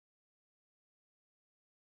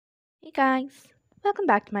Hey guys, welcome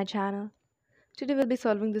back to my channel. Today we'll be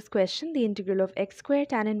solving this question, the integral of x square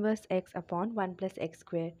tan inverse x upon 1 plus x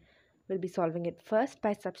square. We'll be solving it first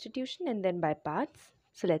by substitution and then by parts.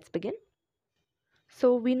 So let's begin.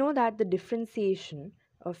 So we know that the differentiation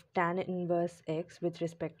of tan inverse x with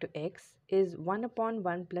respect to x is 1 upon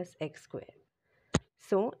 1 plus x square.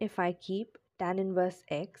 So if I keep tan inverse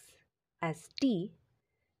x as t,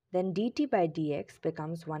 then dt by dx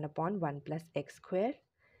becomes 1 upon 1 plus x square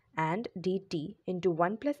and dt into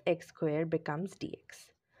 1 plus x square becomes dx.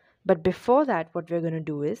 But before that, what we're going to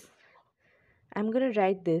do is, I'm going to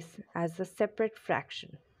write this as a separate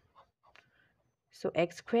fraction. So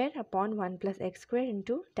x square upon 1 plus x square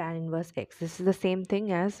into tan inverse x. This is the same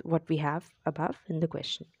thing as what we have above in the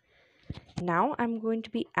question. Now I'm going to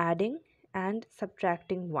be adding and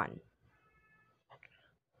subtracting 1.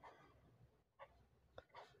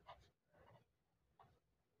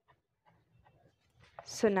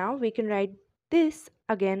 So now we can write this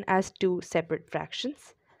again as two separate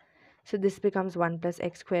fractions. So this becomes 1 plus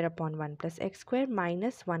x square upon 1 plus x square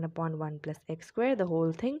minus 1 upon 1 plus x square, the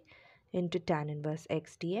whole thing into tan inverse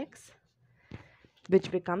x dx,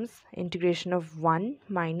 which becomes integration of 1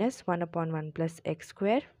 minus 1 upon 1 plus x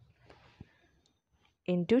square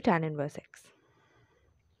into tan inverse x.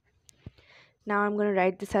 Now I'm going to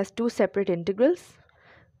write this as two separate integrals.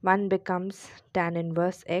 One becomes tan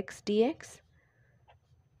inverse x dx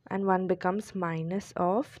and one becomes minus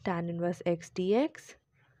of tan inverse x dx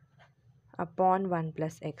upon 1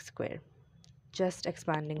 plus x square. Just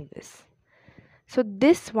expanding this. So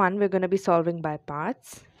this one we're going to be solving by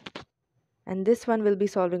parts and this one will be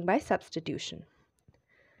solving by substitution.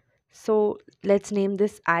 So let's name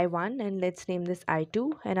this I1 and let's name this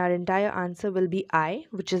I2, and our entire answer will be I,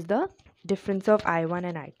 which is the difference of I1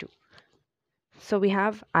 and I2. So we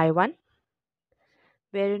have I1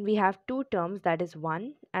 wherein we have two terms, that is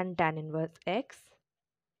 1 and tan inverse x.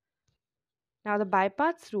 Now the by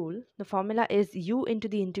parts rule, the formula is u into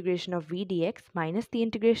the integration of v dx minus the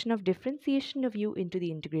integration of differentiation of u into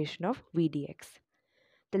the integration of v dx.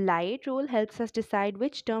 The Lie rule helps us decide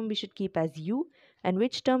which term we should keep as u and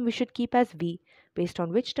which term we should keep as v, based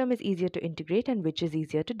on which term is easier to integrate and which is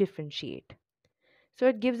easier to differentiate. So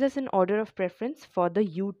it gives us an order of preference for the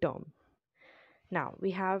u term. Now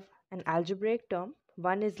we have an algebraic term.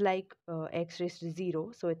 One is like x raised to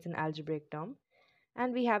 0, so it's an algebraic term.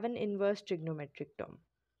 And we have an inverse trigonometric term.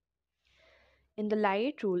 In the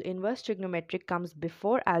Lie rule, inverse trigonometric comes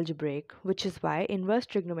before algebraic, which is why inverse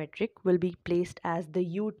trigonometric will be placed as the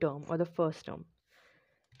u term or the first term,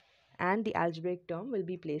 and the algebraic term will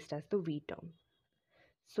be placed as the v term.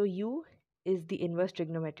 So u is the inverse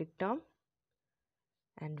trigonometric term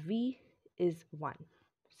and v is 1.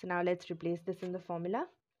 So now let's replace this in the formula.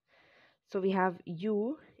 So we have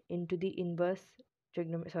u into the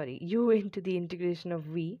u into the integration of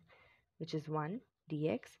v, which is 1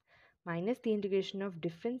 dx, minus the integration of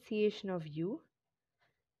differentiation of u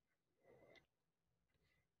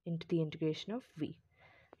into the integration of v.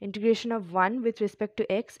 Integration of 1 with respect to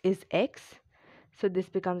x is x. So this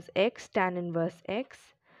becomes x tan inverse x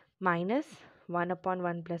minus 1 upon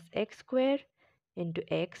 1 plus x square into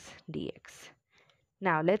x dx.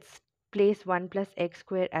 Now let's place 1 plus x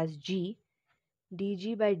square as g.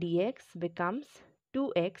 dg by dx becomes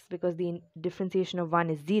 2x because the differentiation of 1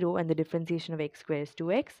 is 0 and the differentiation of x square is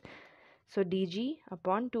 2x. So dg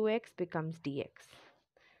upon 2x becomes dx.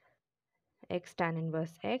 x tan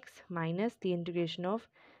inverse x minus the integration of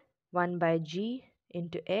 1 by g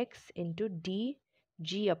into x into d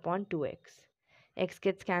g upon 2x. X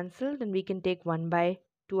gets cancelled and we can take 1 by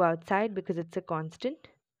 2 outside because it's a constant.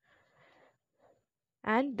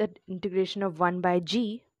 And the integration of 1 by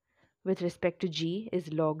g with respect to g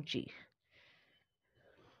is log g.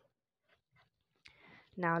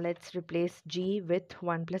 Now let's replace g with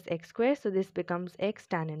 1 plus x square. So this becomes x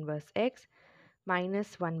tan inverse x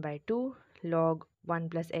minus 1 by 2 log 1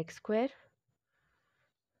 plus x square,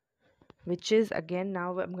 which is again,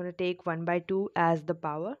 now I'm going to take 1 by 2 as the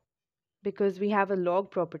power, because we have a log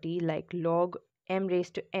property like log m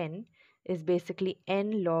raised to n is basically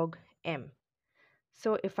n log m.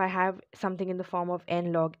 So if I have something in the form of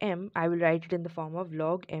n log m, I will write it in the form of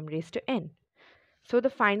log m raised to n. So the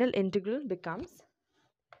final integral becomes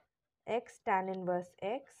x tan inverse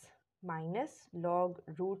x minus log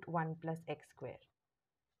root 1 plus x square,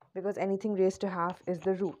 because anything raised to half is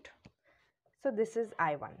the root. So this is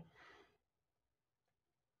I1.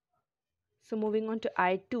 So moving on to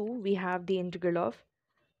I2, we have the integral of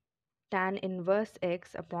tan inverse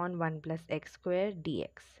x upon 1 plus x square dx.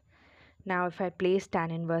 Now if I place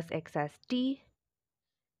tan inverse x as t,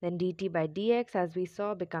 Then dt by dx, as we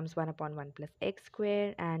saw, becomes 1 upon 1 plus x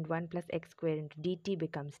square, and 1 plus x square into dt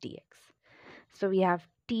becomes dx. So we have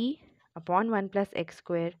t upon 1 plus x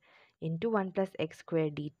square into 1 plus x square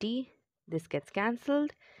dt. This gets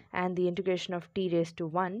cancelled, and the integration of t raised to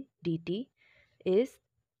 1 dt is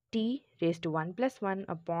t raised to 1 plus 1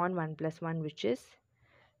 upon 1 plus 1, which is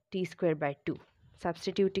t square by 2.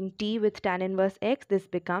 Substituting t with tan inverse x, this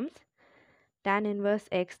becomes tan inverse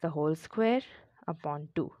x the whole square upon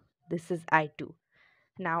 2. This is I2.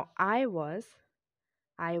 Now I was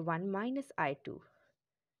I1 minus I2.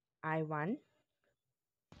 I1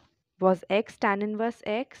 was x tan inverse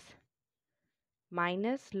x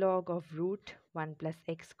minus log of root 1 plus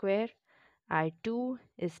x square. I2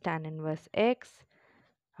 is tan inverse x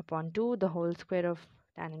upon 2, the whole square of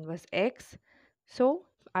tan inverse x. So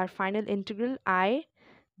our final integral I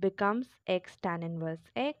becomes x tan inverse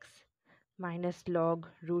x minus log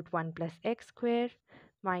root 1 plus x square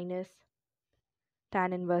minus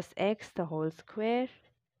tan inverse x the whole square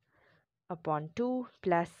upon 2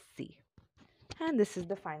 plus c. And this is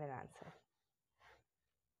the final answer.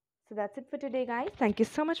 So that's it for today, guys. Thank you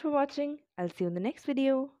so much for watching. I'll see you in the next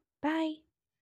video. Bye.